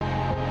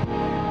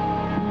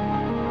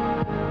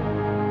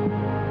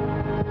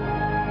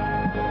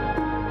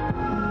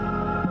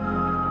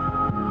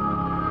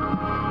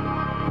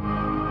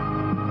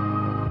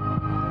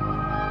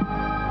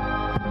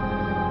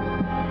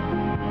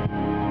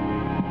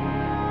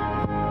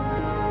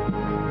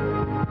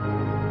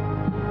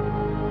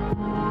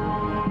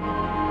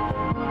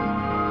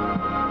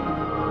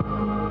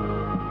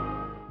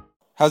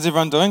How's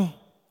everyone doing?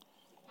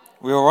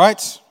 We all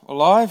right?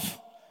 Alive?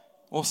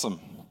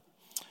 Awesome.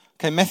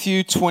 Okay,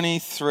 Matthew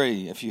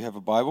 23, if you have a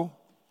Bible.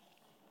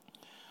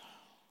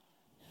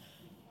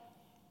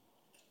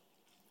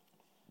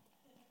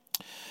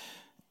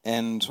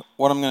 And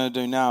what I'm going to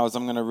do now is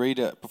I'm going to read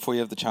it before you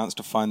have the chance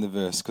to find the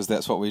verse, because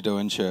that's what we do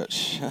in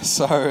church.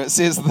 So it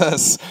says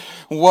this: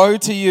 "Woe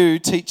to you,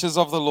 teachers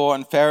of the law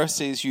and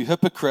Pharisees, you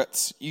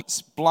hypocrites, you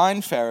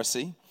blind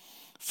Pharisee!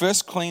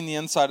 First clean the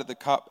inside of the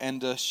cup and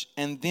dish,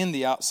 and then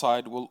the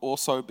outside will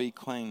also be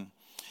clean."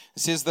 It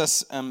says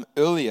this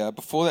earlier,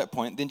 before that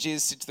point. Then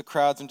Jesus said to the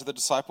crowds and to the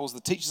disciples, "The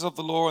teachers of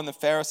the law and the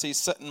Pharisees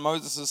sit in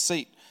Moses'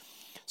 seat.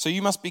 So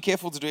you must be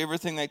careful to do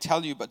everything they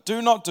tell you, but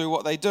do not do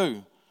what they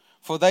do.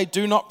 For they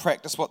do not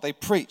practice what they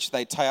preach.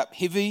 They tie up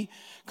heavy,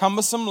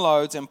 cumbersome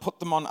loads and put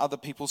them on other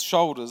people's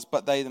shoulders,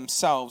 but they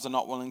themselves are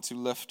not willing to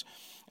lift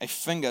a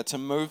finger to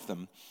move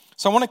them."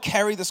 So I want to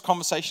carry this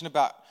conversation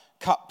about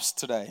cups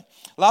today.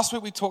 Last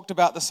week we talked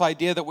about this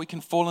idea that we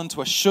can fall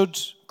into a should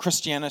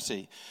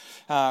Christianity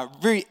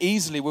very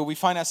easily, where we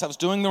find ourselves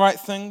doing the right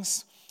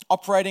things,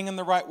 operating in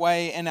the right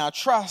way, and our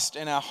trust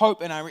and our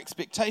hope and our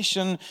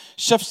expectation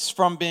shifts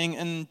from being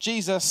in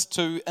Jesus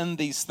to in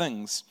these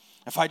things.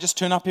 If I just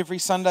turn up every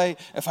Sunday,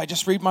 if I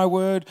just read my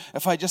word,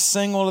 if I just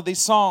sing all of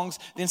these songs,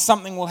 then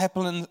something will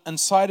happen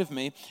inside of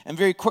me. And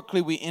very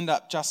quickly we end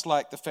up just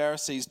like the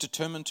Pharisees,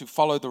 determined to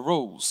follow the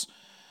rules,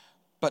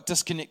 but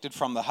disconnected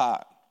from the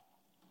heart.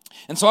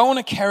 And so I want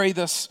to carry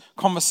this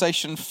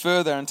conversation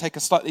further and take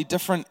a slightly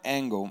different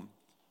angle.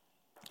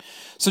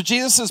 So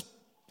Jesus is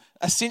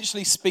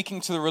essentially speaking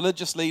to the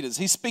religious leaders.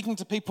 He's speaking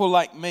to people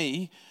like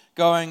me,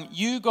 going,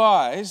 you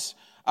guys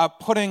are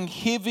putting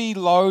heavy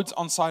loads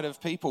on side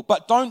of people,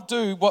 but don't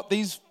do what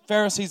these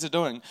Pharisees are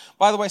doing.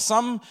 By the way,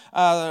 some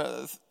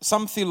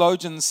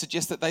theologians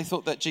suggest that they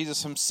thought that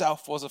Jesus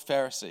himself was a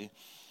Pharisee,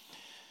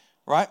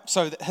 right?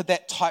 So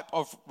that type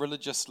of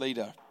religious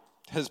leader,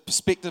 his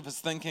perspective, his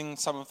thinking,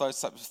 some of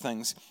those types of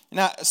things.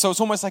 Now, so it's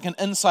almost like an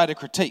insider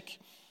critique.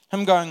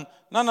 Him going,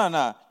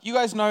 no, you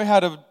guys know how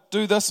to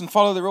do this and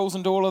follow the rules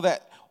and do all of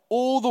that.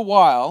 All the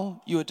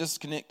while, you are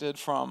disconnected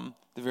from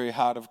the very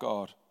heart of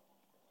God.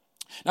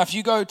 Now, if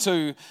you go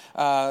to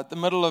the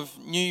middle of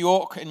New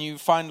York and you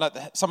find like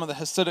some of the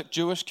Hasidic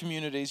Jewish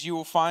communities, you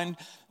will find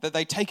that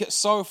they take it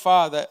so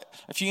far that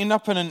if you end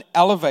up in an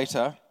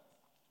elevator,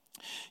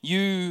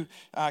 you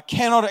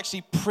cannot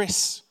actually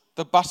press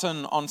the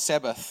button on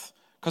Sabbath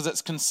because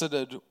it's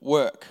considered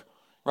work,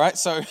 right?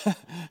 So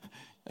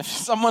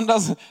if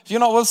you're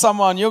not with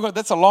someone,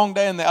 that's a long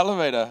day in the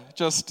elevator,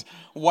 just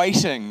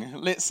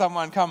waiting, let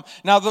someone come.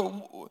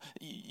 Now,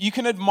 you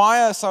can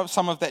admire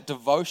some of that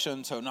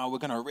devotion to, no, we're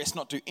going to rest,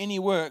 not do any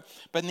work.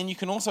 But then you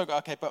can also go,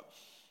 okay, but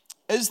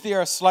is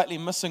there a slightly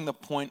missing the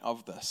point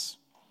of this?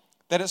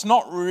 That it's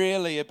not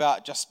really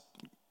about just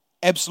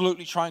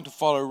absolutely trying to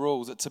follow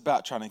rules. It's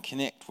about trying to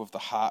connect with the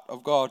heart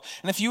of God.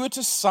 And if you were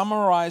to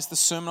summarize the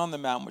Sermon on the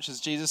Mount, which is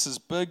Jesus'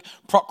 big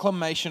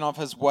proclamation of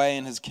his way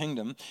and his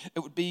kingdom, it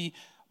would be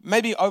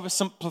maybe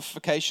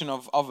oversimplification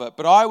of it.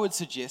 But I would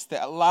suggest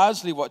that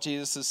largely what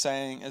Jesus is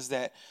saying is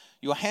that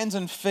your hands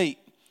and feet,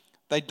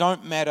 they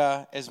don't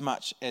matter as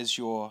much as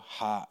your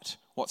heart,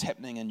 what's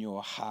happening in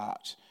your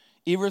heart.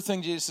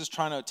 Everything Jesus is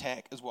trying to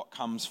attack is what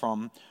comes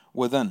from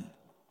within.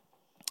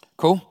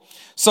 Cool?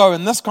 So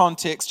in this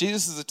context,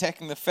 Jesus is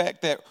attacking the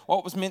fact that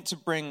what was meant to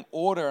bring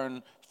order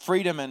and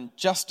freedom and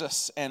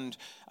justice and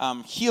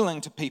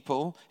healing to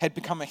people had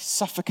become a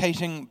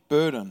suffocating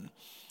burden.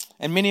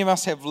 And many of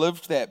us have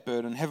lived that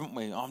burden, haven't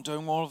we? I'm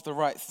doing all of the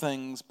right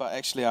things, but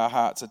actually our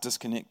hearts are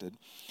disconnected.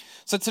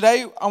 So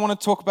today I want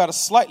to talk about a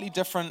slightly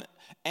different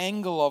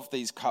angle of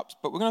these cups,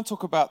 but we're going to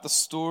talk about the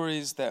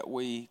stories that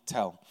we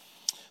tell.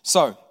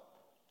 So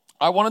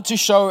I wanted to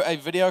show a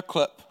video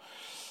clip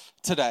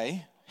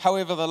today.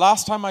 However, the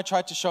last time I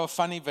tried to show a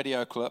funny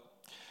video clip,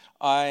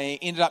 I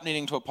ended up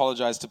needing to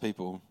apologize to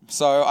people.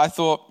 So I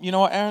thought, you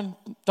know what, Aaron,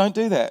 don't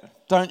do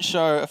that. Don't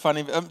show a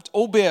funny,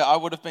 albeit I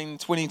would have been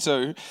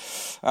 22.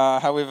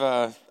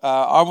 However,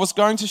 I was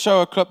going to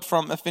show a clip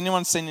from, if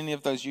anyone's seen any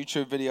of those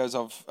YouTube videos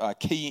of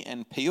Key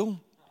and Peele.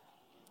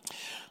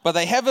 But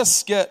they have a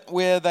skit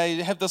where they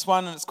have this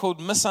one, and it's called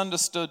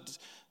Misunderstood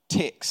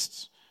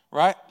Text,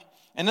 right?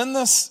 And in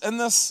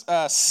this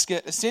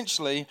skit,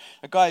 essentially,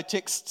 a guy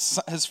texts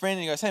his friend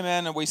and he goes, "Hey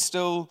man, are we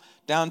still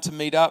down to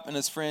meet up?" And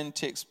his friend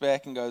texts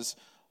back and goes,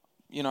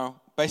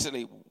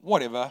 basically,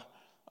 "Whatever,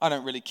 I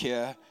don't really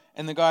care."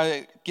 And the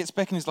guy gets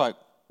back and he's like,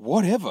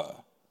 "Whatever?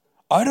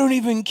 I don't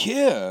even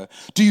care.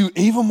 Do you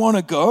even want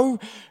to go?"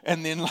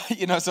 And then,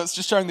 so it's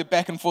just showing the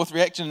back and forth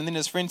reaction. And then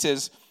his friend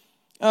says,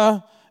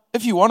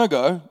 "If you want to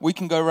go, we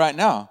can go right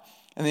now."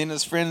 And then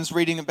his friend's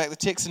reading back the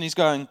text and he's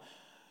going,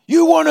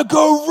 "You want to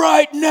go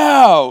right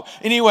now?"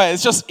 Anyway, it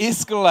just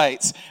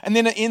escalates. And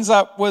then it ends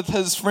up with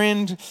his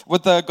friend,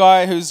 with the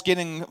guy who's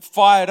getting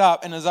fired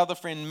up, and his other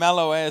friend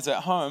mellow as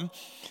at home.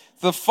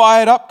 The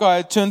fired up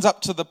guy turns up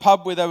to the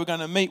pub where they were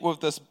going to meet with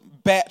this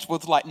bat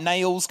with like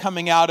nails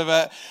coming out of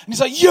it. And he's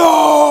like,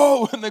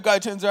 "Yo!" And the guy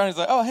turns around and he's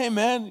like, "Oh, hey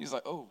man." He's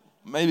like, "Oh,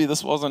 maybe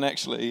this wasn't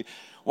actually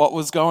what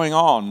was going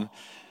on.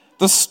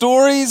 The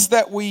stories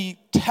that we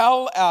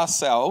tell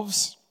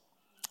ourselves,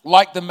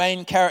 like the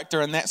main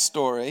character in that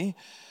story,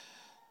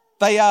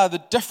 they are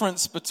the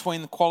difference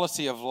between the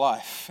quality of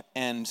life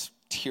and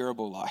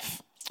terrible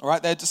life. All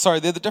right, they're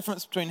the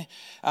difference between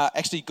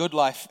actually good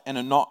life and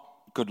a not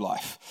good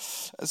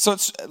life. So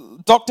it's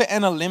Dr.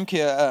 Anna Lemke,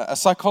 a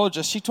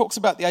psychologist, she talks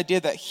about the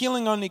idea that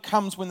healing only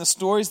comes when the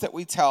stories that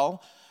we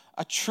tell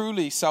are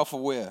truly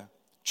self-aware,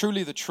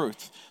 truly the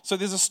truth. So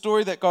there's a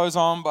story that goes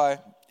on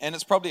and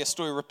it's probably a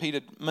story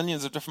repeated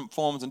millions of different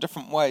forms in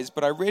different ways,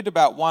 but I read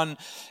about one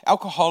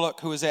alcoholic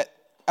who was at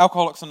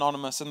Alcoholics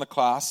Anonymous in the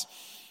class,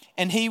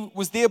 and he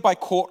was there by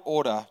court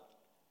order.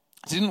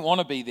 He didn't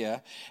want to be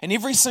there. And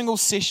every single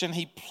session,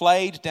 he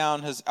played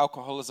down his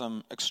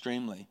alcoholism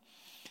extremely.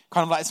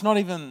 Kind of like,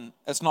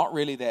 it's not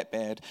really that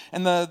bad.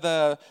 And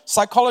the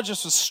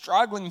psychologist was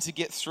struggling to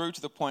get through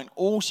to the point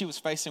all she was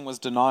facing was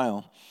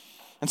denial.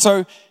 And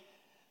so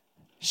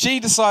she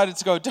decided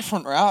to go a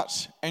different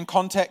route and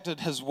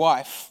contacted his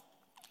wife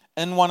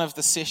in one of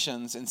the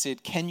sessions and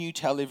said, "Can you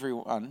tell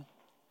everyone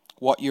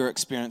what your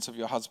experience of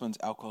your husband's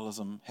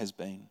alcoholism has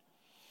been?"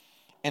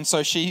 And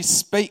so she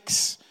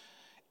speaks,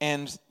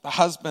 and the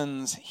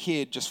husband's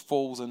head just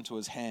falls into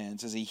his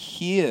hands as he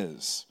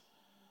hears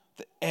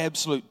the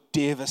absolute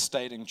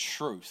devastating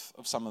truth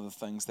of some of the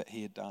things that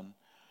he had done.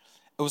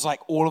 It was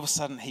like all of a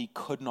sudden he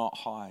could not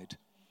hide.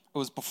 It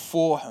was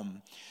before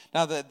him.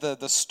 Now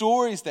the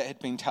stories that he'd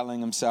been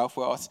telling himself,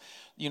 well,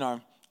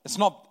 it's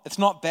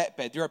not that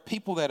bad. There are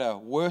people that are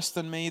worse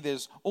than me.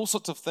 There's all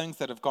sorts of things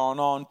that have gone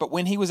on. But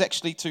when he was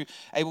actually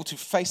able to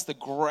face the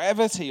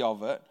gravity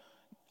of it,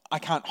 I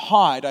can't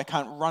hide, I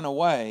can't run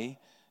away.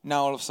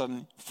 Now all of a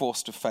sudden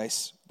forced to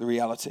face the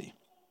reality.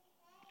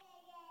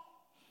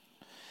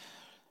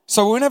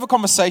 So we're going to have a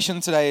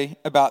conversation today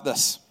about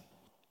this,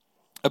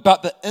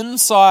 about the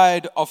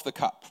inside of the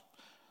cup.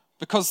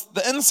 Because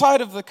the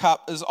inside of the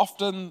cup is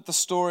often the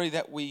story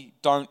that we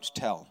don't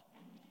tell.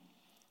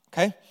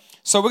 Okay?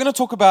 So we're going to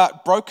talk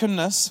about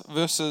brokenness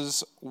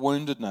versus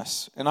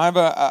woundedness. And I have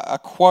a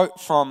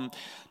quote from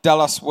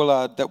Dallas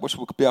Willard, which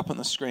will be up on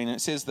the screen, and it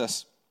says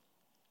this: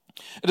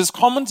 "It is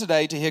common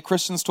today to hear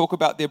Christians talk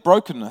about their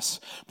brokenness,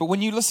 but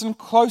when you listen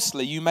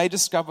closely, you may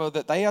discover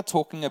that they are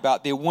talking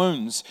about their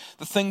wounds,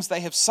 the things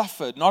they have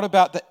suffered, not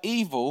about the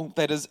evil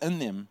that is in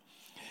them.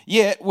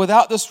 Yet,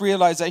 without this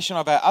realization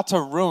of our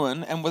utter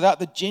ruin, and without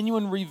the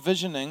genuine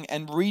revisioning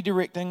and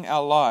redirecting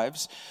our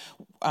lives,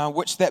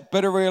 which that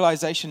bitter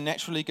realization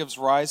naturally gives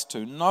rise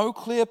to, no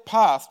clear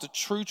path to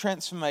true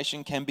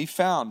transformation can be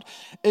found.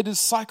 It is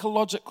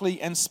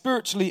psychologically and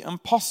spiritually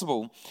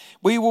impossible.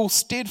 We will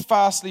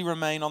steadfastly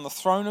remain on the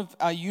throne of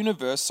our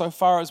universe so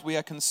far as we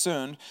are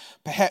concerned,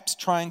 perhaps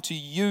trying to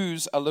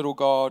use a little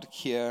God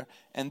here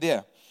and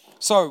there."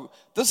 So,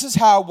 this is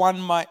how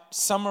one might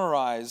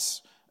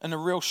summarize in a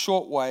real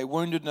short way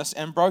woundedness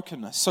and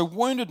brokenness. So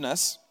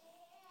woundedness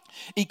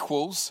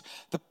equals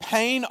the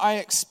pain I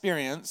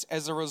experience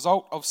as a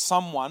result of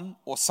someone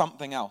or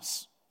something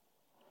else.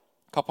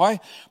 Kapai?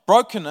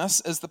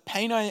 Brokenness is the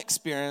pain I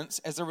experience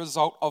as a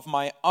result of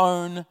my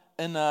own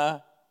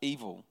inner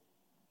evil.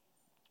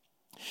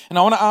 And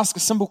I want to ask a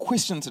simple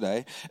question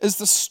today. Is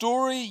the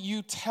story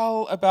you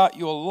tell about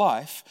your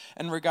life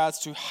in regards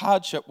to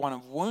hardship one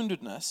of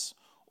woundedness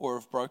or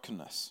of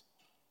brokenness?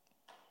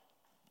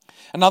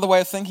 Another way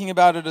of thinking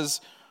about it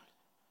is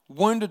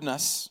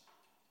woundedness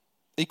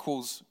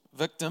equals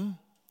victim,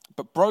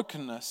 but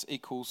brokenness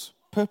equals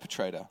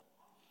perpetrator.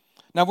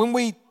 Now, when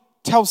we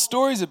tell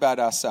stories about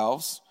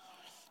ourselves,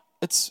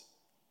 it's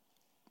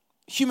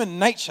human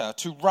nature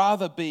to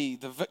rather be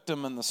the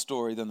victim in the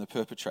story than the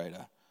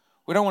perpetrator.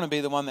 We don't want to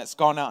be the one that's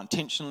gone out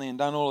intentionally and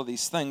done all of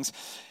these things.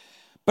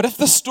 But if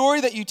the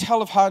story that you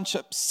tell of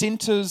hardship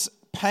centers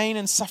pain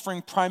and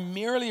suffering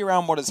primarily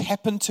around what has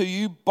happened to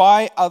you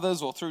by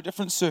others or through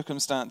different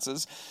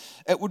circumstances,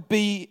 it would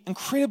be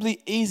incredibly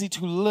easy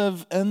to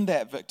live in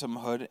that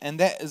victimhood,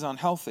 and that is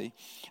unhealthy.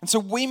 And so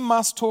we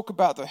must talk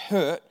about the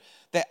hurt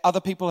that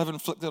other people have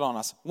inflicted on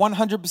us,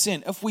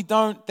 100%. If we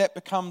don't, that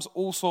becomes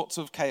all sorts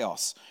of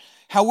chaos.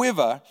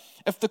 However,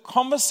 if the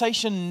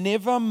conversation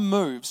never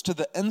moves to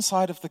the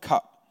inside of the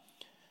cup,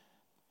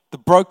 the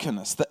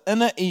brokenness, the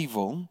inner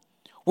evil,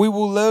 we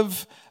will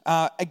live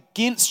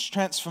against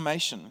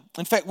transformation.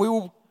 In fact, we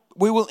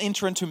will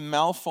enter into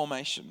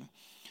malformation.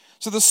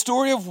 So the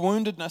story of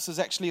woundedness is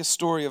actually a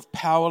story of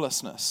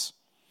powerlessness.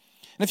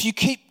 And if you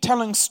keep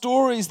telling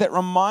stories that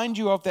remind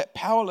you of that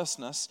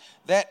powerlessness,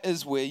 that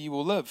is where you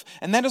will live.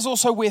 And that is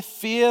also where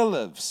fear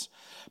lives.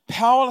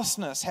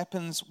 Powerlessness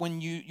happens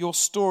when your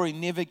story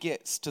never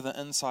gets to the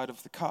inside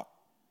of the cup.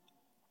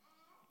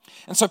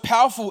 And so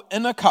powerful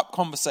inner cup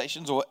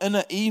conversations or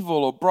inner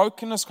evil or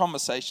brokenness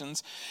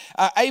conversations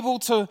are able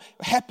to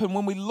happen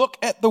when we look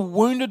at the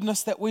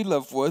woundedness that we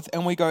live with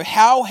and we go,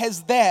 how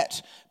has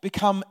that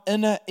become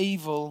inner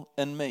evil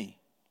in me?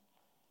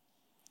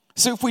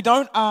 So if we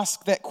don't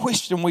ask that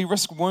question, we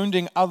risk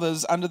wounding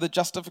others under the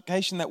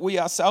justification that we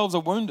ourselves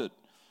are wounded.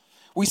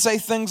 We say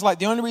things like,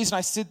 the only reason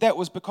I said that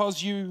was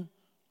because you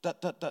da,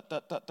 da, da, da,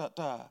 da, da,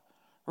 da.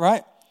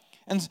 Right?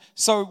 And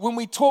so when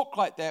we talk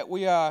like that,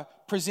 we are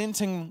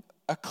presenting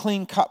a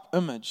clean cup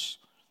image.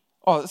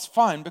 Oh, it's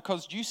fine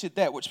because you said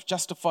that, which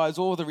justifies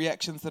all the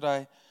reactions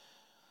that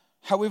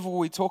however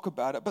we talk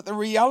about it. But the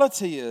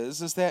reality is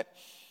that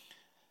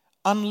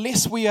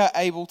unless we are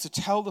able to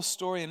tell the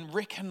story and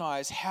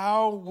recognize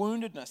how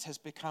woundedness has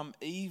become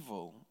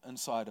evil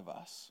inside of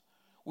us,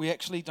 we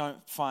actually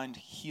don't find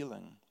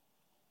healing.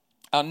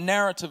 Our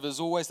narrative is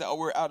always that,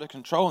 we're out of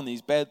control and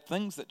these bad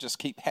things that just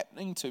keep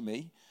happening to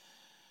me,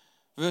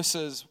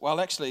 versus, well,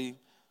 actually,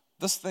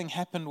 this thing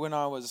happened when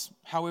I was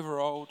however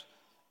old,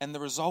 and the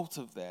result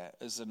of that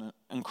is an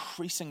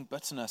increasing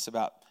bitterness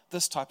about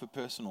this type of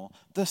person or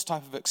this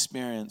type of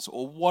experience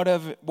or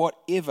whatever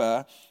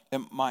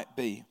it might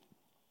be.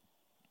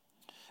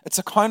 It's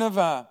a kind of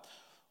a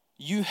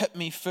you hit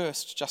me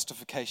first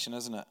justification,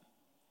 isn't it?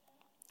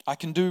 I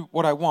can do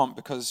what I want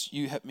because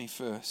you hit me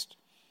first.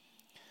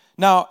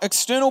 Now,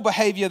 external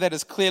behavior that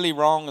is clearly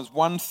wrong is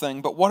one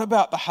thing, but what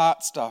about the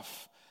heart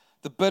stuff?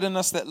 The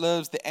bitterness that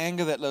lives, the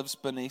anger that lives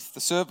beneath the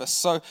surface.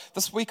 So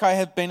this week I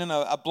have been in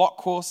a block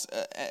course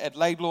at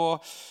Laidlaw,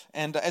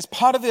 and as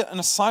part of an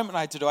assignment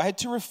I had to do, I had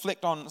to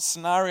reflect on a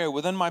scenario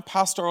within my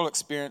pastoral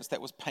experience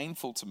that was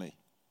painful to me.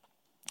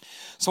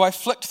 So I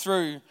flicked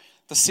through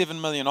the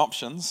 7 million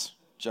options,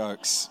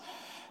 jokes,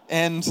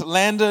 and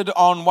landed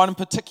on one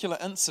particular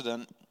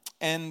incident.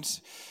 And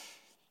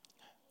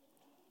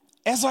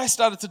as I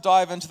started to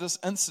dive into this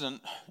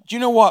incident, do you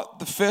know what?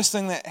 The first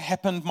thing that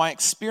happened, my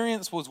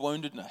experience was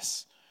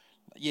woundedness.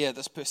 Yeah,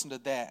 this person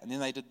did that, and then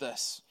they did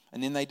this,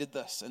 and then they did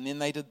this, and then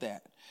they did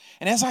that.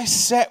 And as I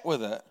sat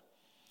with it,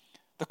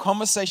 the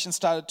conversation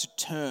started to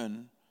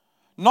turn,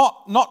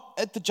 not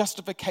at the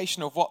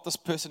justification of what this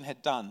person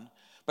had done,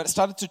 but it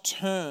started to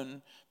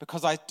turn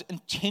because I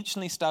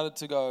intentionally started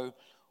to go,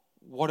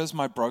 what is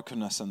my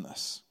brokenness in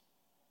this?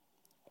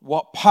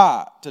 What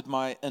part did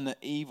my inner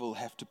evil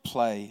have to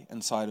play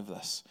inside of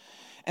this?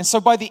 And so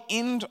by the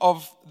end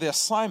of the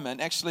assignment,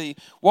 actually,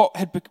 what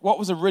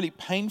was a really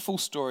painful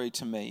story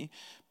to me,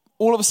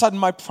 all of a sudden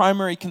my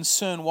primary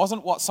concern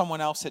wasn't what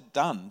someone else had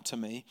done to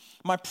me.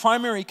 My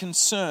primary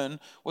concern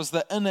was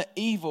the inner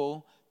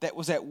evil that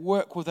was at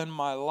work within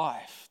my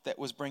life that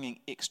was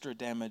bringing extra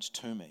damage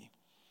to me.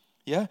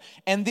 Yeah?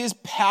 And there's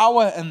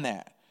power in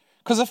that.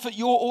 Because if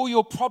all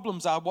your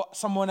problems are what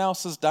someone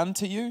else has done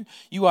to you,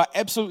 you are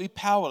absolutely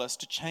powerless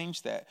to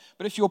change that.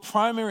 But if your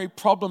primary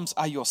problems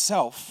are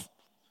yourself,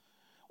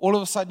 all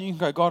of a sudden you can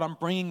go, God, I'm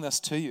bringing this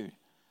to you.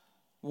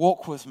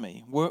 Walk with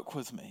me, work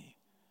with me.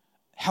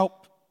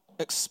 Help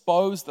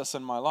expose this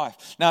in my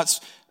life. Now,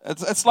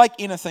 it's like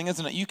anything,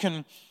 isn't it? You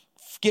can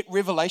get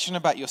revelation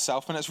about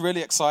yourself, and it's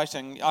really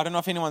exciting. I don't know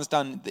if anyone's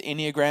done the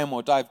Enneagram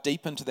or dive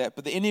deep into that,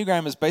 but the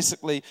Enneagram is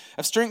basically,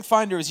 if Strength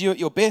Finder is you at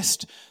your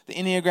best, the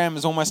Enneagram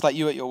is almost like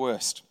you at your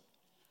worst.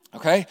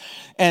 Okay?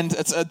 And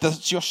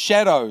it's your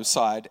shadow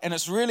side, and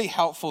it's really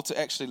helpful to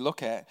actually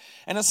look at.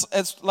 And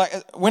it's like,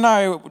 when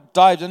I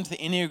dived into the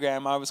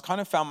Enneagram, I was kind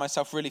of found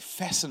myself really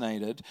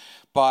fascinated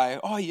by,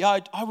 oh yeah,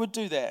 I would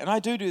do that, and I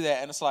do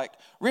that, and it's like,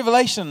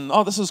 revelation,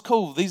 oh, this is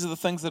cool, these are the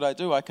things that I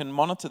do, I can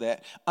monitor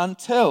that,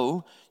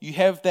 until you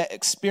have that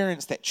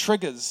experience that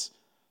triggers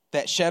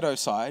that shadow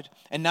side,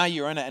 and now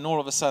you're in it, and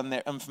all of a sudden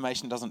that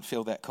information doesn't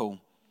feel that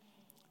cool,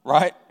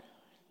 right?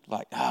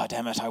 Like,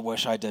 damn it, I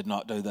wish I did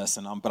not do this,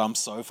 but I'm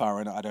so far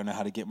in it, I don't know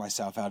how to get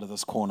myself out of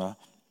this corner.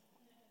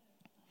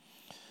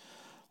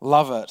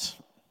 Love it,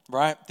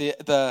 right?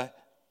 The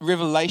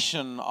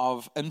revelation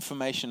of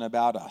information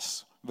about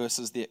us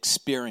versus the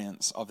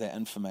experience of that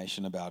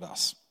information about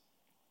us.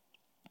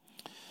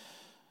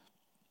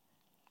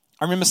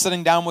 I remember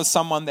sitting down with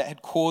someone that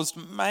had caused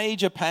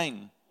major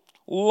pain,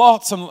 to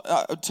lots and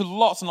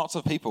lots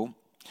of people,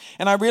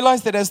 and I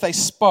realized that as they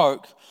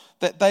spoke,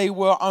 that they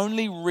were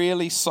only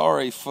really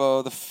sorry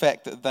for the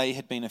fact that they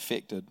had been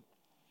affected.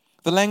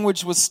 The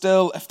language was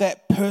still, if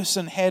that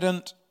person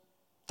hadn't,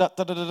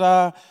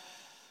 And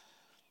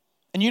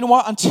you know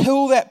what?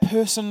 Until that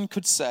person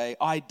could say,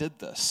 I did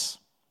this,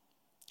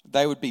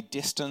 they would be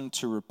destined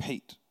to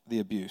repeat the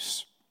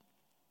abuse.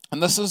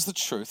 And this is the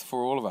truth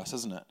for all of us,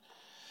 isn't it?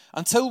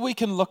 Until we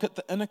can look at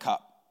the inner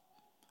cup,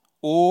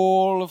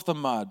 all of the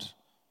mud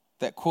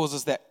that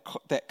causes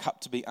that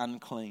cup to be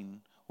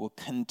unclean will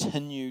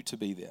continue to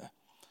be there.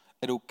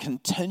 It'll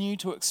continue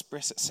to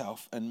express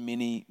itself in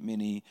many,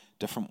 many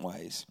different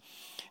ways.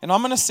 And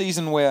I'm in a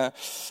season where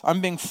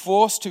I'm being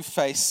forced to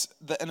face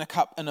the inner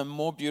cup in a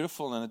more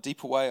beautiful and a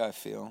deeper way, I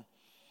feel.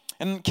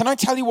 And can I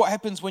tell you what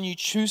happens when you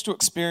choose to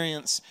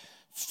experience,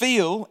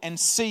 feel, and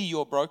see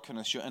your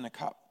brokenness, your inner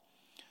cup?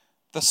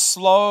 The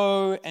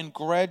slow and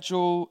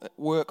gradual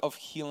work of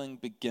healing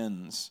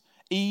begins,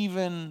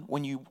 even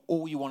when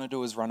all you want to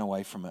do is run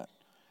away from it.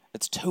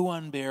 It's too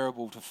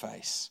unbearable to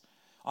face.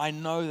 I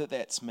know that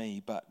that's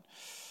me, but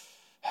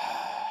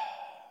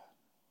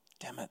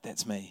damn it,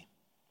 that's me.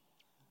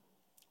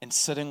 And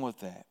sitting with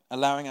that,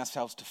 allowing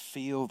ourselves to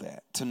feel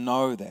that, to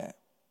know that.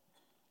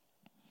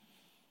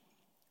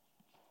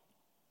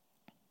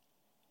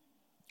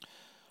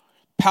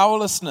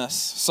 Powerlessness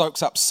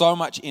soaks up so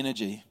much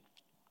energy.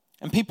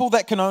 And people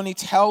that can only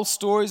tell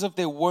stories of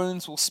their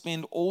wounds will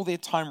spend all their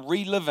time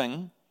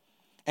reliving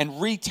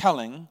and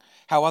retelling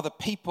how other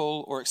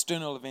people or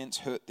external events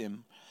hurt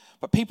them.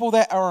 But people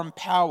that are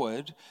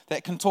empowered,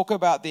 that can talk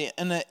about their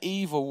inner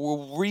evil,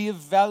 will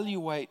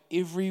reevaluate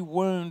every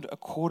wound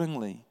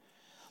accordingly.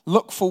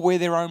 Look for where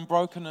their own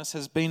brokenness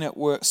has been at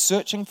work,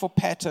 searching for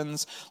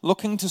patterns,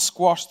 looking to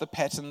squash the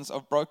patterns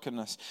of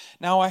brokenness.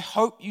 Now, I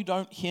hope you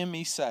don't hear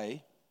me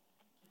say,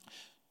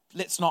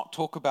 let's not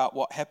talk about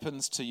what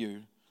happens to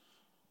you,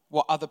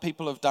 what other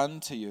people have done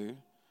to you,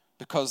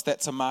 because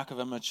that's a mark of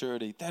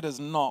immaturity. That is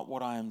not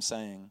what I am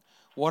saying.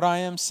 What I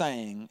am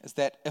saying is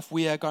that if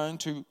we are going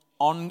to,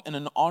 in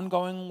an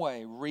ongoing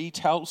way,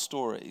 retell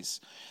stories,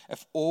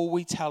 if all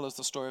we tell is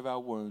the story of our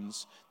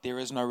wounds, there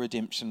is no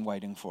redemption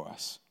waiting for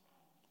us.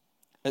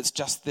 It's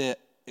just the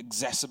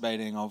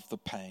exacerbating of the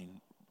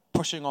pain,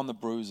 pushing on the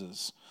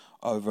bruises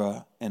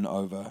over and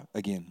over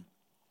again.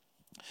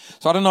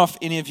 So I don't know if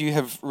any of you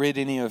have read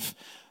any of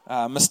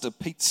Mr.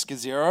 Pete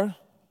Scazzero.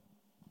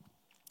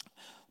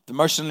 The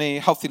Emotionally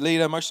Healthy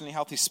Leader, Emotionally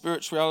Healthy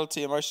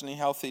Spirituality, Emotionally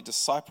Healthy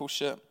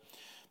Discipleship.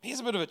 Here's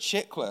a bit of a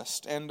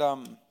checklist, and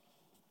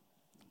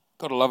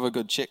gotta love a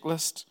good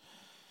checklist.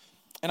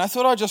 And I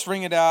thought I'd just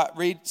ring it out,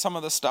 read some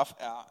of the stuff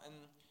out. And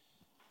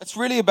it's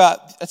really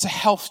it's a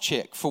health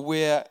check for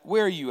where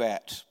are you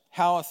at?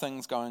 How are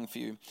things going for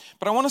you?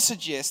 But I want to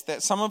suggest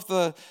that some of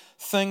the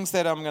things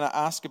that I'm going to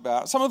ask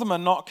about, some of them are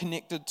not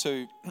connected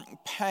to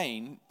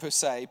pain per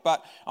se,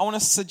 but I want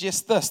to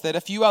suggest this, that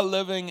if you are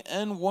living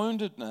in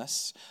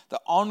woundedness, the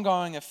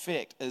ongoing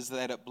effect is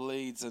that it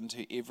bleeds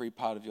into every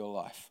part of your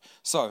life.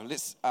 So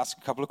let's ask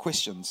a couple of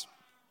questions.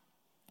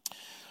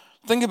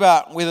 Think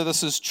about whether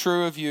this is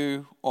true of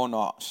you or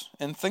not,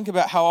 and think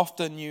about how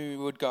often you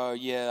would go,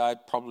 yeah,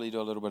 I'd probably do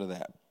a little bit of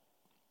that.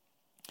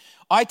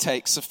 I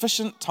take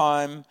sufficient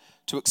time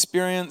to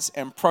experience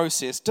and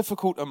process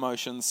difficult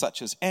emotions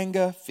such as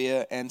anger,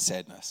 fear, and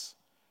sadness.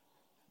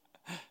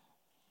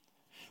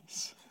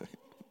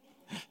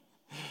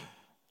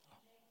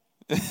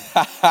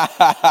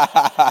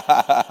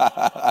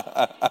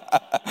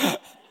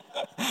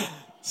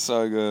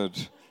 So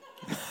good.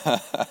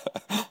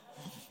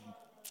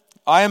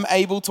 I am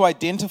able to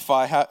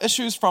identify how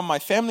issues from my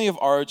family of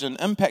origin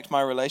impact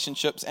my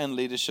relationships and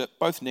leadership,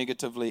 both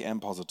negatively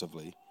and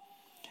positively.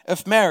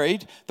 If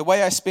married, the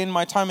way I spend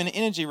my time and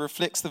energy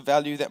reflects the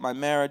value that my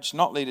marriage,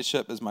 not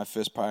leadership, is my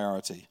first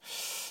priority.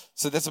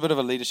 So that's a bit of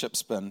a leadership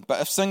spin. But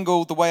if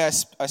single, the way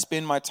I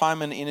spend my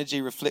time and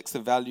energy reflects the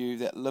value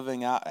that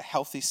living out a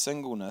healthy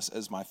singleness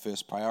is my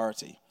first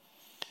priority.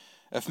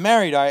 If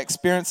married, I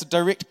experience a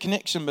direct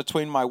connection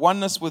between my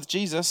oneness with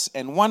Jesus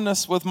and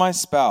oneness with my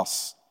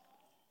spouse.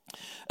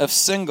 If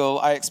single,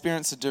 I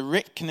experience a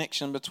direct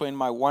connection between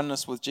my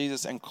oneness with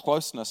Jesus and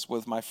closeness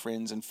with my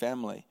friends and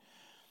family.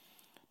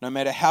 No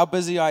matter how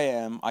busy I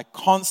am, I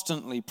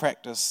constantly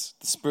practice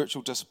the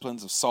spiritual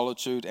disciplines of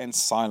solitude and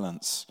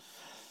silence.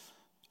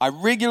 I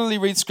regularly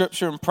read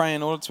scripture and pray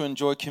in order to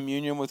enjoy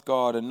communion with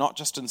God and not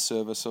just in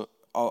service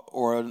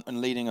or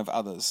in leading of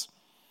others.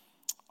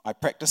 I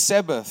practice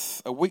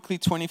Sabbath, a weekly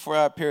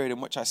 24-hour period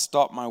in which I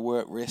stop my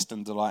work, rest,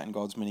 and delight in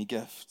God's many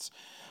gifts.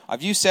 I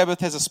view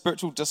Sabbath as a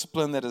spiritual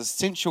discipline that is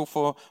essential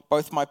for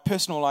both my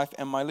personal life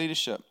and my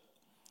leadership.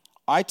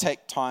 I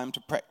take time to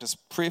practice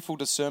prayerful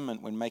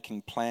discernment when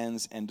making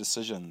plans and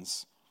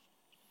decisions.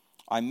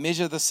 I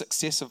measure the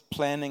success of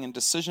planning and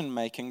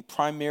decision-making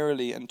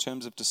primarily in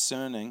terms of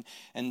discerning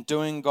and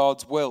doing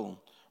God's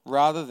will,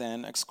 rather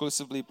than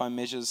exclusively by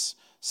measures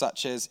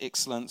such as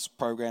excellence,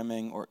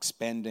 programming, or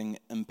expanding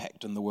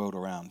impact in the world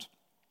around.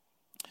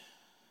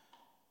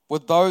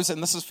 With those,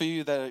 and this is for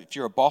you that if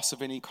you're a boss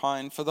of any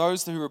kind, for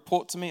those who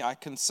report to me, I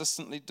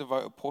consistently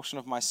devote a portion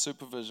of my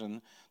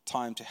supervision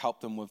time to help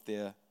them with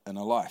their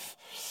inner life.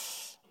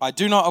 I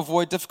do not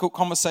avoid difficult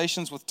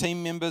conversations with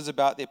team members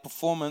about their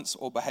performance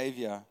or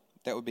behavior.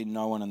 That would be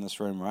no one in this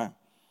room, right?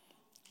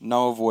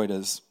 No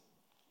avoiders.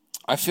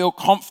 I feel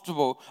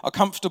comfortable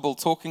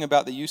talking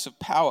about the use of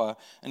power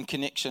in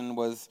connection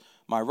with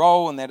my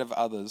role and that of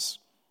others.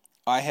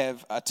 I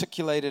have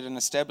articulated and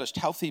established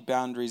healthy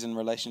boundaries in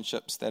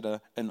relationships that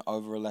are in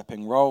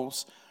overlapping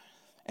roles.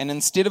 And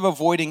instead of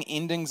avoiding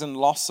endings and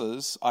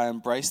losses, I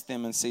embrace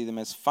them and see them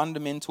as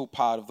fundamental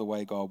part of the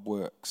way God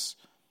works.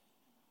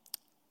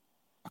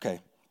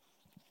 Okay,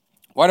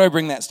 why do I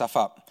bring that stuff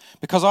up?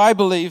 Because I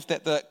believe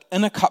that the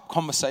inner cup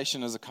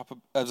conversation is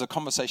a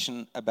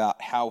conversation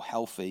about how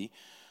healthy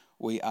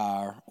we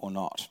are or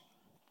not.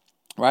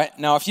 Right?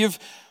 Now, if you've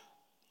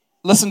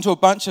listened to a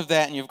bunch of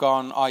that and you've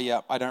gone, oh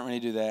yeah, I don't really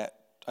do that,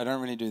 I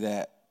don't really do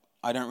that,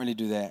 I don't really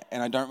do that,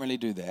 and I don't really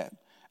do that,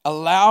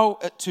 allow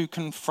it to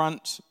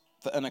confront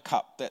the inner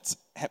cup that's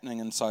happening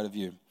inside of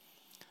you.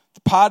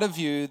 The part of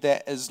you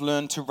that has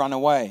learned to run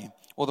away,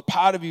 or the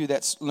part of you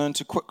that's learned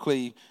to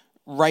quickly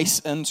race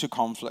into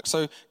conflict.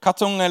 So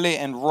Katongele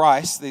and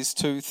Rice, these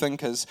two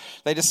thinkers,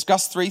 they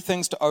discuss 3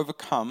 things to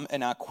overcome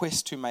in our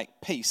quest to make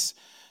peace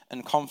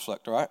in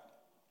conflict, right?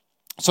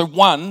 So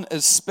 1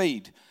 is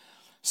speed.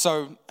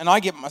 So, and I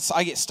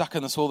get stuck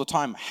in this all the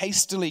time,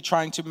 hastily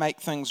trying to make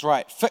things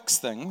right, fix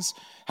things.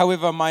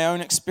 However, my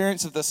own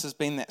experience of this has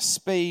been that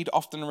speed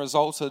often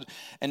resulted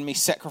in me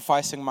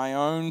sacrificing my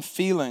own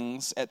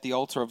feelings at the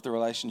altar of the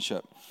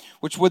relationship,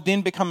 which would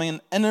then become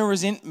an inner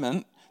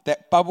resentment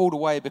that bubbled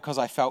away because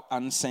I felt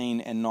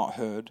unseen and not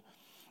heard.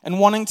 And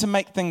wanting to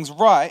make things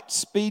right,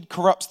 speed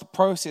corrupts the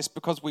process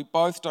because we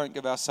both don't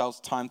give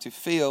ourselves time to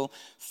feel,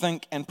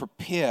 think, and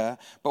prepare,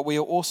 but we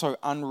are also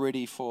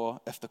unready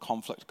for if the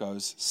conflict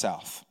goes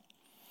south.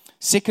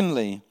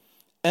 Secondly,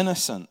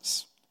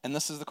 innocence, and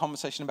this is the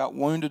conversation about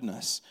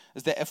woundedness,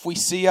 is that if we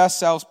see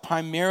ourselves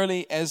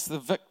primarily as the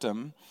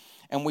victim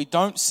and we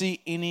don't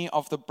see any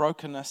of the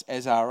brokenness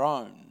as our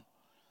own,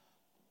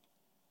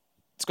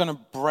 it's going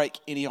to break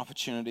any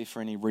opportunity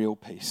for any real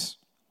peace.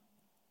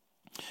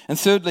 And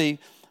thirdly,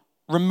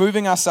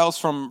 removing ourselves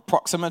from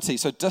proximity,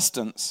 so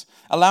distance,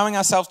 allowing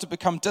ourselves to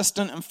become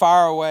distant and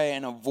far away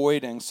and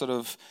avoiding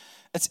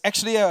it's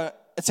actually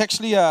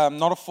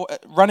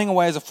running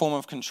away as a form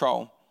of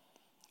control.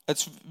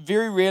 It's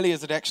very rarely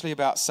is it actually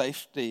about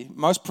safety.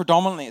 Most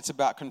predominantly it's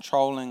about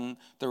controlling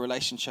the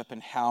relationship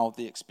and how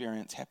the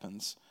experience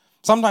happens.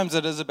 Sometimes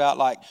it is about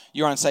like,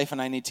 you're unsafe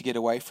and I need to get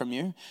away from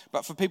you.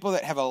 But for people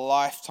that have a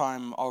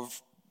lifetime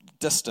of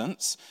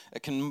distance,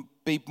 it can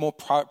be more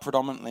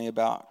predominantly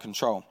about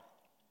control.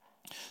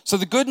 So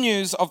the good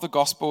news of the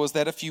gospel is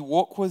that if you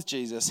walk with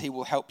Jesus, he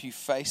will help you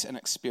face and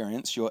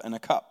experience your inner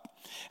cup.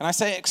 And I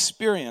say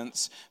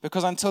experience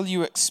because until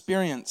you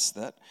experience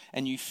it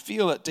and you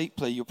feel it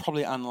deeply, you're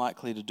probably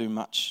unlikely to do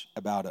much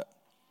about it.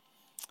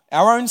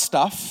 Our own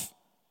stuff,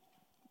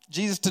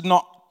 Jesus did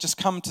not just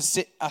come to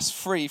set us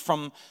free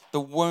from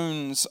the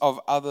wounds of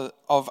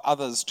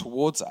others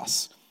towards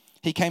us.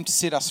 He came to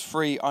set us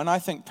free, and I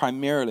think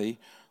primarily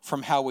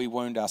from how we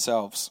wound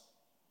ourselves.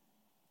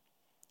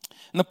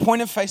 And the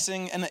point of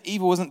facing inner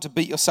evil isn't to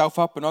beat yourself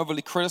up and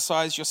overly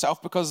criticize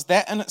yourself, because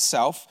that in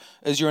itself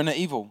is your inner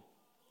evil.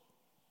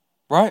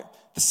 Right?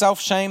 The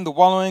self-shame, the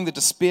wallowing, the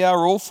despair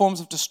are all forms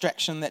of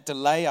distraction that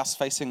delay us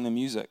facing the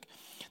music.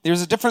 There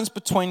is a difference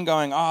between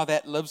going,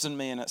 that lives in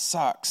me and it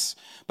sucks,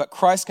 but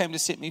Christ came to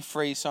set me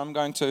free, so I'm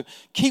going to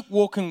keep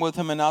walking with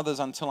him and others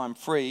until I'm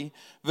free,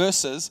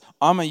 versus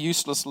I'm a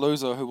useless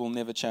loser who will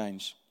never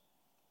change.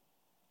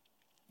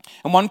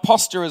 And one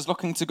posture is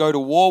looking to go to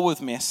war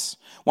with mess.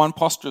 One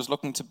posture is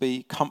looking to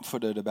be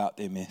comforted about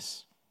their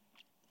mess.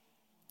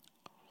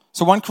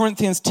 So 1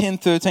 Corinthians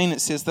 10:13,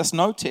 it says this: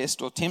 no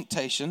test or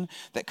temptation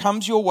that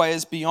comes your way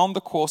is beyond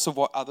the course of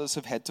what others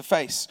have had to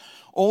face.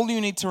 All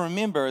you need to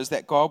remember is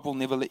that God will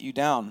never let you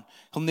down.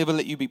 He'll never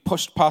let you be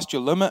pushed past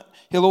your limit.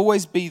 He'll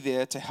always be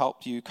there to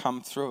help you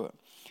come through it.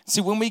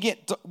 See, when we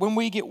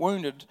get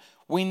wounded,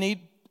 we need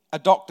a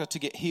doctor to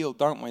get healed,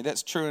 don't we?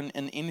 That's true in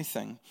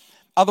anything.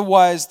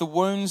 Otherwise, the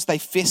wounds, they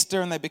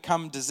fester and they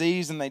become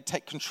disease and they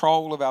take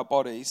control of our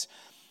bodies.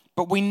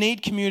 But we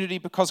need community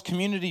because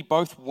community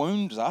both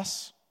wounds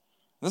us,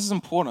 this is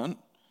important,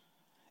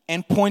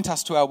 and point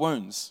us to our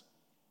wounds.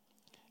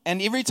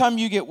 And every time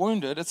you get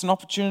wounded, it's an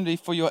opportunity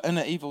for your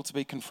inner evil to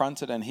be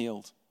confronted and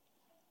healed.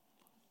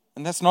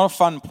 And that's not a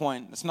fun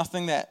point. It's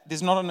nothing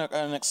there's not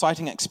an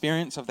exciting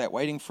experience of that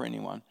waiting for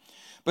anyone.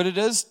 But it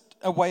is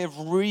a way of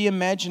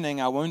reimagining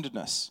our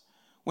woundedness.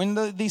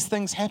 When these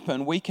things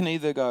happen, we can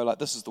either go like,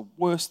 this is the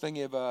worst thing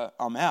ever,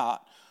 I'm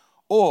out.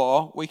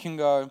 Or we can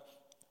go,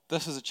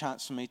 this is a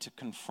chance for me to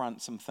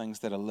confront some things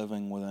that are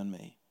living within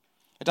me.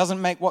 It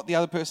doesn't make what the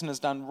other person has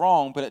done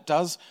wrong, but it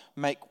does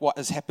make what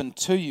has happened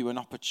to you an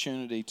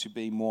opportunity to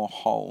be more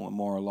whole and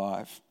more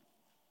alive.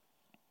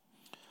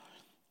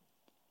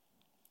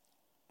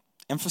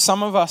 And for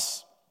some of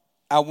us,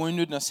 our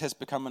woundedness has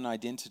become an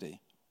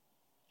identity.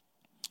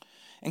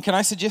 And can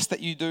I suggest that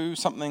you do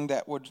something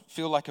that would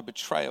feel like a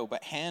betrayal,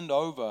 but hand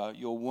over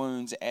your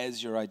wounds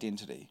as your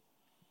identity?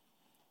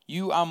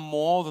 You are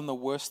more than the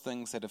worst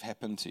things that have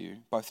happened to you,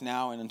 both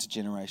now and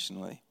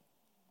intergenerationally.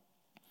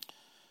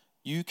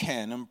 You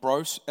can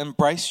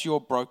embrace your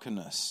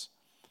brokenness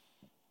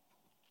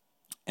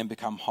and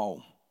become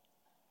whole.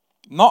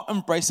 Not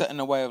embrace it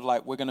in a way of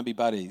like, we're going to be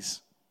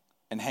buddies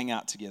and hang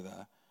out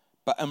together,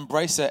 but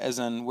embrace it as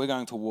in, we're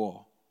going to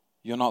war.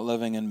 You're not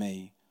living in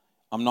me.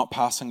 I'm not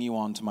passing you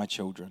on to my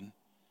children.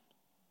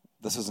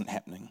 This isn't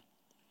happening.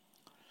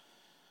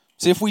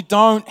 See, if we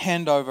don't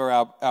hand over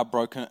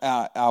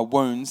our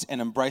wounds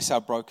and embrace our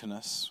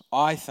brokenness,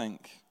 I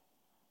think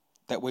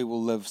that we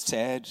will live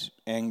sad,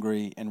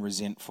 angry, and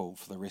resentful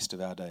for the rest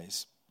of our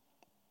days.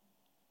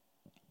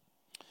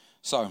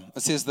 So,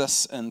 it says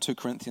this in 2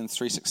 Corinthians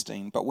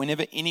 3:16, but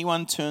whenever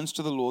anyone turns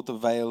to the Lord, the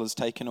veil is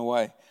taken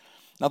away.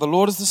 Now the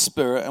Lord is the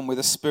Spirit, and where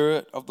the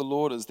Spirit of the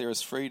Lord is, there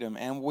is freedom.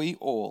 And we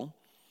all,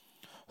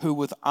 who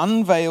with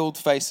unveiled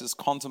faces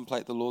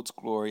contemplate the Lord's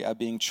glory, are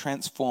being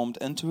transformed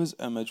into his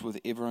image with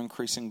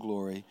ever-increasing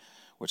glory,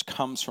 which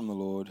comes from the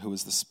Lord, who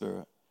is the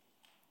Spirit.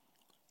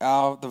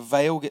 The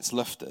veil gets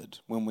lifted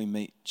when we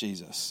meet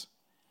Jesus.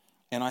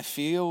 And I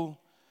feel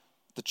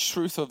the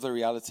truth of the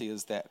reality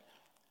is that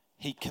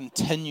he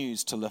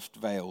continues to lift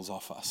veils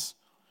off us,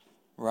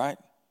 right?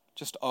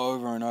 just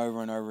over and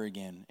over and over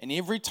again. And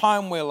every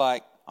time we're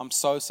like, I'm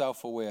so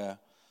self-aware,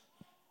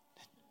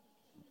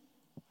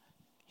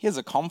 here's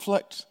a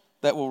conflict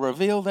that will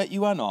reveal that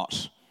you are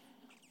not.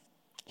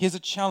 Here's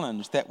a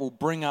challenge that will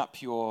bring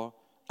up your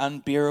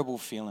unbearable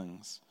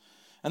feelings.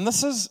 And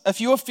this is, if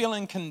you're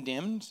feeling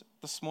condemned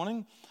this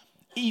morning,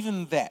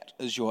 even that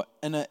is your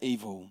inner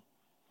evil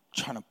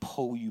trying to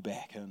pull you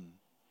back in.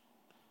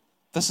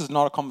 This is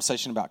not a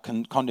conversation about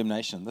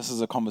condemnation. This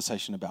is a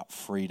conversation about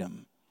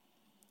freedom.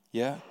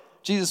 Yeah?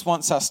 Jesus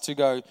wants us to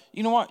go,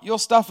 you know what? Your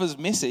stuff is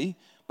messy,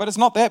 but it's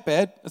not that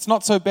bad. It's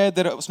not so bad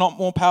that it was not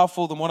more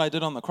powerful than what I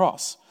did on the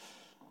cross.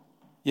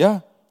 Yeah?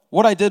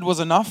 What I did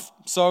was enough,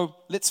 so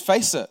let's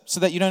face it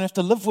so that you don't have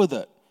to live with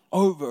it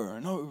over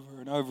and over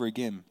and over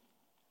again.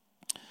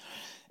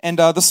 And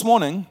this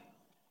morning,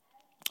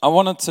 I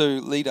wanted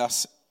to lead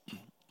us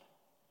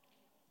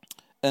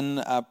in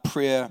a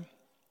prayer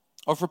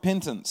of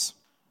repentance.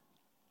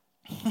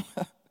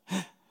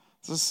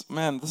 This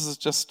is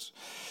just...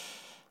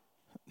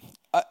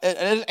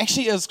 It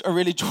actually is a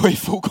really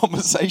joyful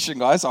conversation,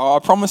 guys. I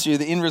promise you,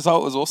 the end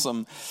result is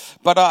awesome.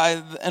 But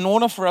in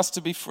order for us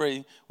to be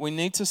free, we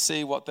need to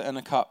see what the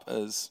inner cup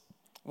is.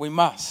 We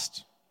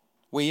must.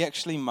 We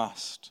actually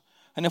must.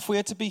 And if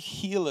we're to be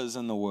healers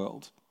in the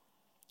world,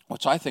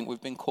 which I think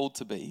we've been called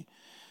to be,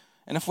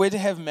 and if we're to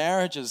have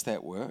marriages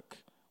that work,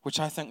 which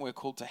I think we're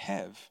called to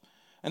have,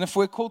 and if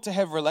we're called to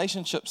have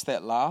relationships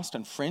that last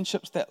and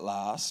friendships that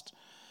last,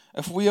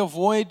 if we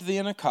avoid the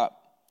inner cup,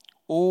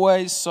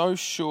 always so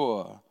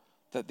sure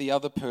that the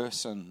other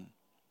person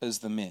is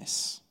the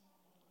mess,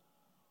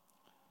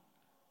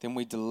 then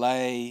we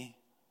delay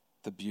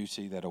the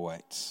beauty that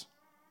awaits.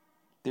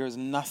 There is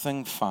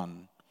nothing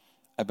fun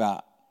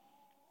about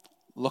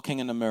looking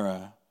in a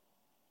mirror,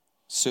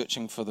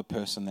 searching for the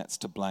person that's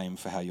to blame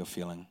for how you're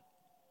feeling.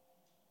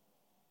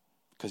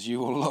 Because you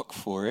will look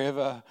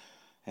forever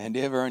and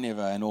ever and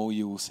ever, and all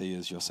you will see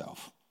is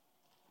yourself.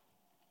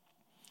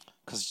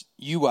 Because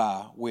you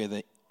are where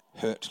the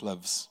hurt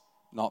lives,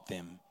 not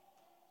them.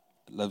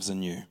 It lives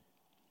in you.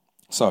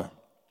 So,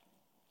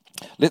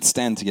 let's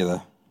stand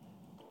together.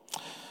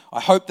 I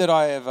hope that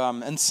I have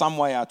in some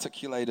way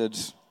articulated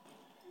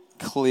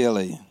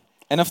clearly.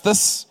 And if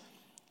this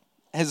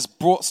has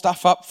brought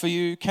stuff up for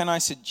you, can I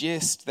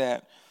suggest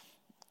that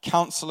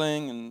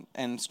counseling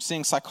and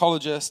seeing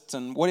psychologists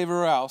and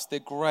whatever else, they're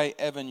great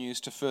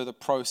avenues to further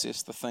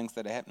process the things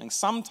that are happening.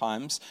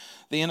 Sometimes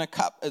the inner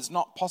cup is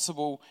not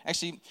possible.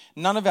 Actually,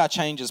 none of our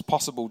change is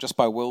possible just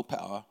by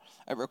willpower.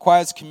 It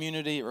requires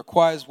community, it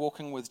requires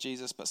walking with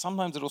Jesus, but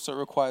sometimes it also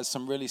requires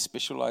some really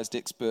specialized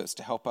experts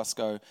to help us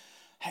go,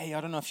 hey, I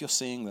don't know if you're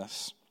seeing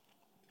this.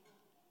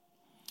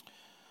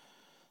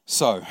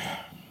 So,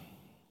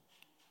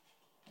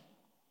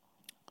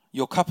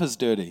 your cup is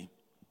dirty.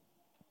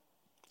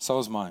 So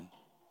is mine.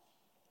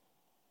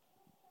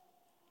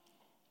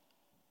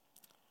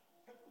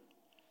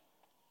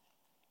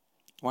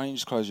 Why don't you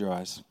just close your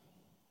eyes?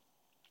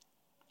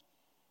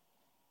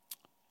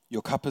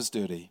 Your cup is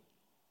dirty.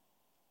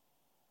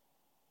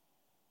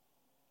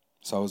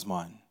 So is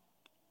mine.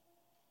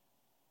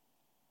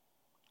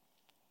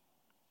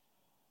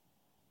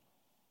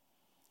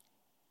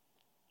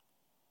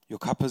 Your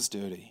cup is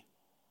dirty.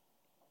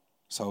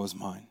 So is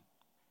mine.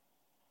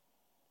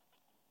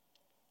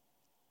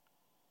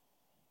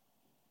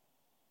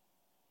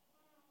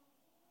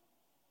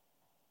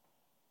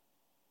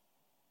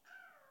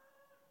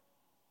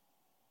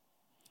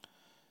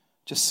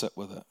 Just sit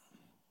with it.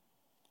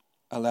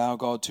 Allow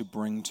God to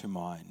bring to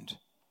mind,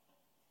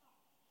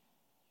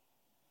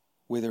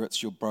 whether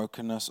it's your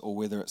brokenness or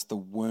whether it's the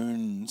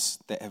wounds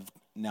that have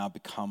now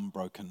become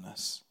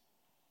brokenness.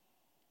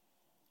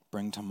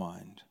 Bring to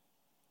mind.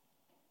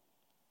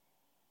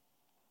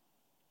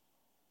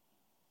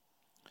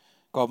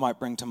 God might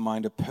bring to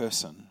mind a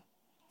person.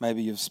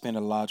 Maybe you've spent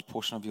a large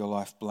portion of your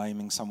life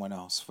blaming someone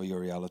else for your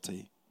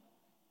reality.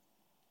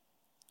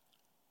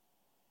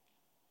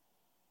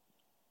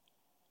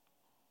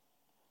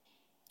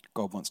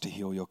 God wants to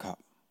heal your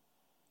cup.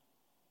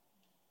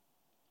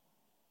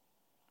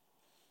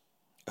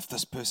 If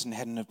this person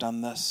hadn't have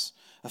done this,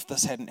 if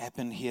this hadn't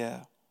happened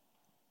here,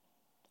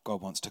 God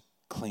wants to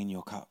clean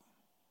your cup.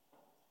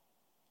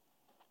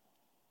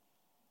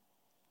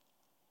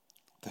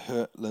 The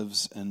hurt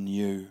lives in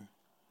you.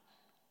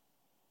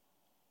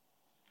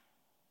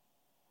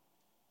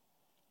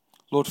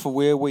 Lord, for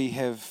where we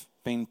have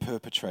been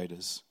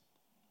perpetrators,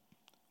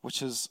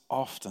 which is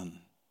often,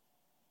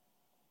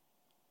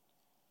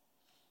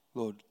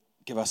 Lord,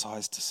 give us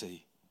eyes to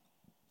see.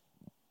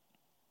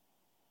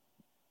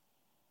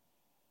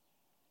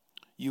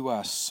 You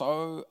are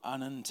so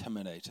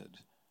unintimidated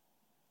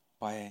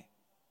by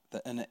the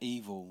inner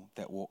evil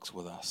that walks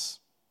with us.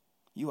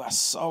 You are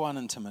so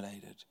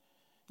unintimidated.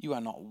 You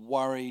are not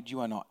worried.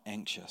 You are not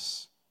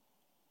anxious.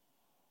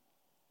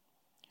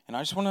 And I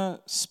just want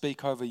to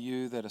speak over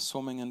you that are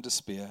swimming in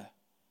despair.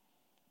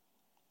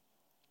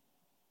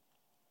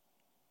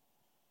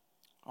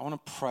 I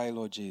want to pray,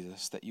 Lord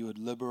Jesus, that you would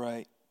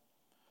liberate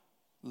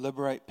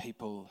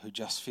people who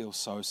just feel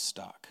so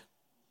stuck.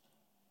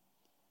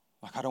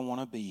 Like, I don't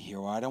want to be here,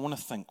 or I don't want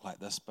to think like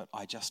this, but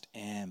I just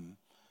am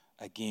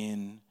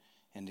again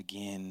and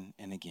again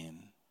and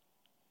again.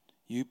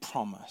 You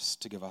promise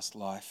to give us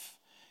life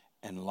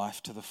and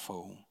life to the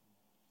full.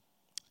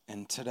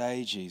 And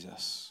today,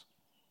 Jesus,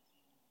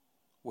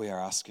 we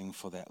are asking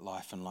for that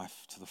life and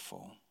life to the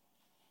full.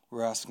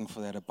 We're asking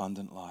for that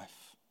abundant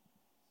life.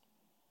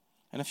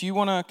 And if you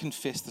want to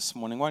confess this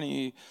morning, why don't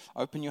you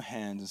open your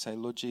hands and say,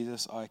 Lord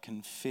Jesus, I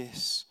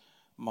confess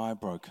my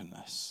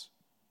brokenness.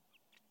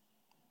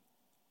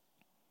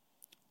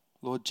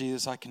 Lord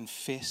Jesus, I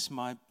confess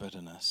my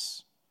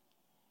bitterness.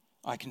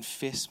 I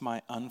confess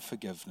my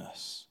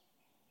unforgiveness.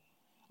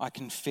 I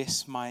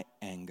confess my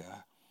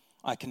anger.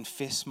 I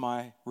confess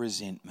my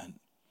resentment.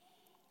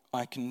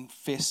 I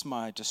confess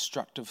my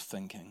destructive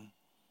thinking.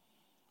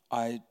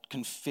 I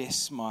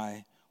confess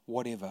my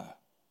whatever.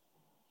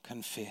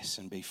 Confess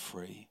and be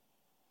free.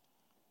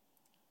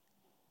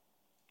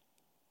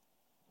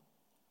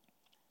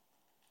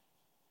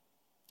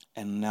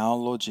 And now,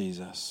 Lord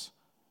Jesus,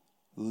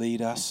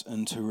 lead us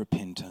into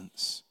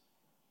repentance.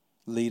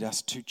 Lead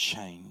us to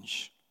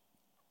change.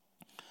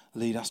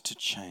 Lead us to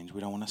change.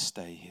 We don't want to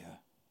stay here.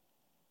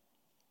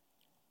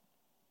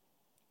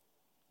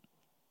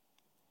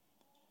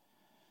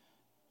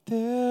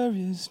 There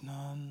is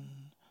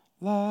none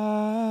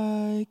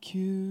like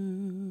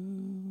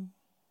you.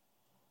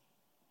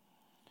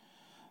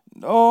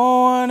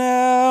 No one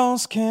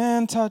else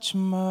can touch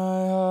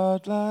my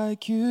heart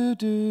like you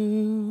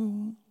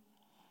do.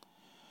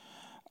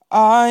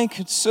 I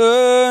could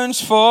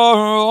search for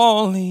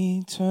all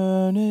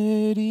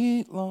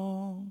eternity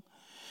long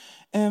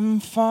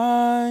and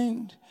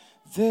find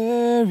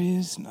there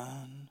is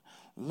none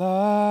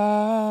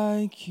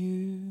like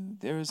you.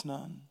 There is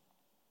none.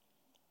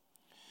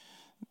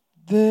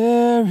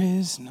 There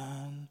is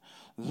none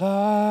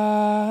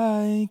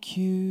like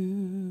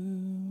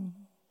you.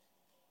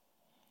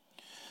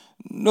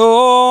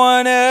 No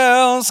one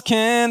else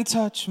can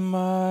touch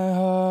my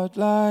heart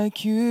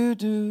like you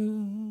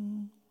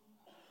do.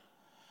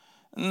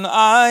 And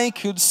I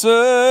could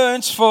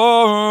search for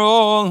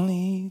all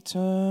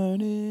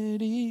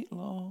eternity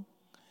long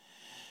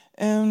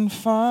and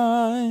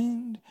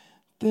find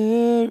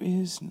there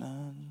is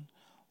none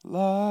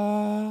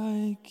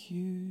like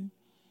you.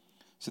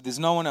 So there's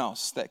no one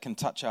else that can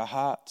touch our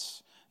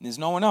hearts. And there's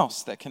no one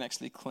else that can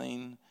actually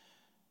clean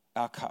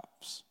our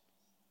cups.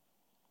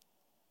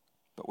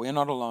 But we're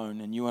not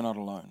alone, and you are not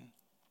alone.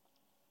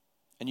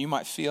 And you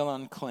might feel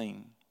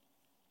unclean,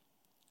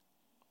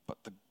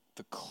 but the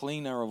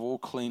cleaner of all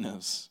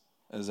cleaners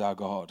is our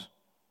God.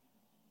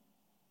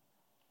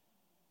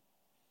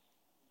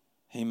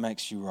 He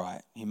makes you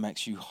right. He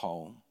makes you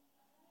whole.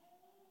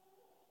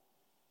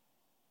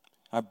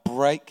 I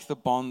break the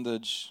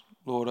bondage,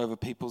 Lord, over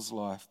people's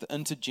life, the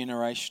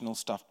intergenerational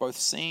stuff, both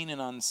seen and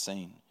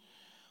unseen.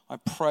 I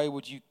pray,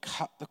 would you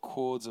cut the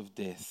cords of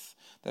death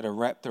that are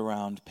wrapped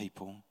around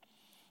people.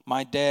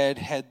 My dad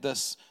had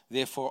this,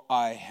 therefore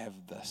I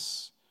have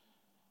this.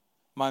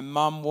 My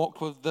mum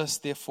walked with this,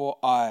 therefore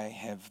I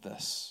have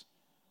this.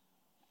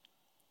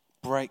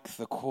 Break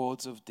the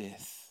cords of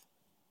death.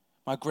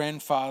 My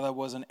grandfather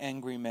was an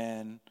angry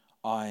man.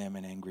 I am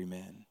an angry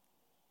man.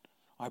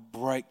 I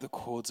break the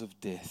cords of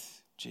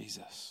death,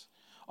 Jesus,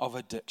 of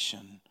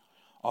addiction,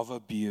 of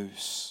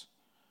abuse.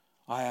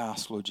 I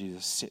ask, Lord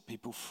Jesus, set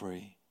people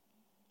free.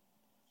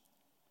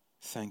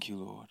 Thank you,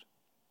 Lord.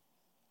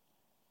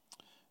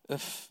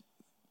 If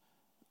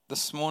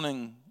this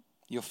morning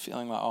you're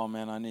feeling like, oh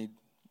man, I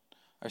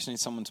just need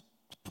someone to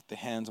put their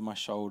hands on my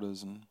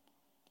shoulders, and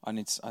I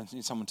need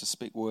someone to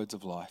speak words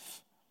of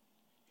life.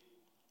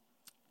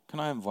 Can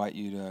I invite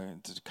you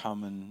to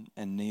come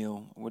and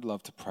kneel? I would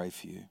love to pray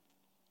for you.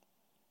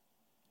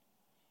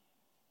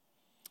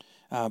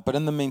 But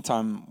in the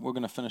meantime, we're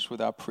going to finish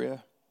with our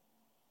prayer.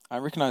 I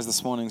recognize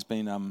this morning's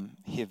been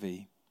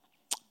heavy,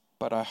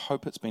 but I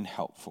hope it's been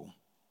helpful.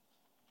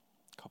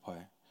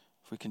 Kapai,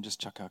 if we can just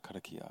chuck our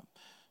karaki up.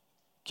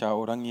 Kia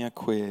orangia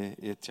koe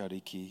e te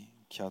ariki,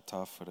 kia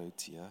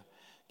tāwharautia,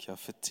 kia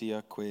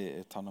whitia koe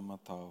e tana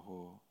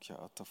mataho, kia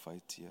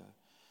atawhaitia,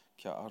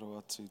 kia aro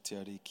atu te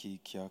ariki,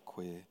 kia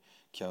koe,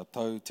 kia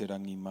tau te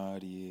rangi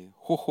Māori e,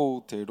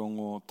 hoho te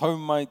rongo, tau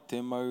mai te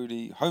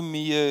Māori,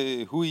 haumi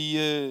e, hui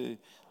e,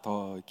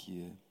 tā ki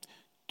e.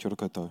 Kia ora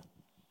koutou.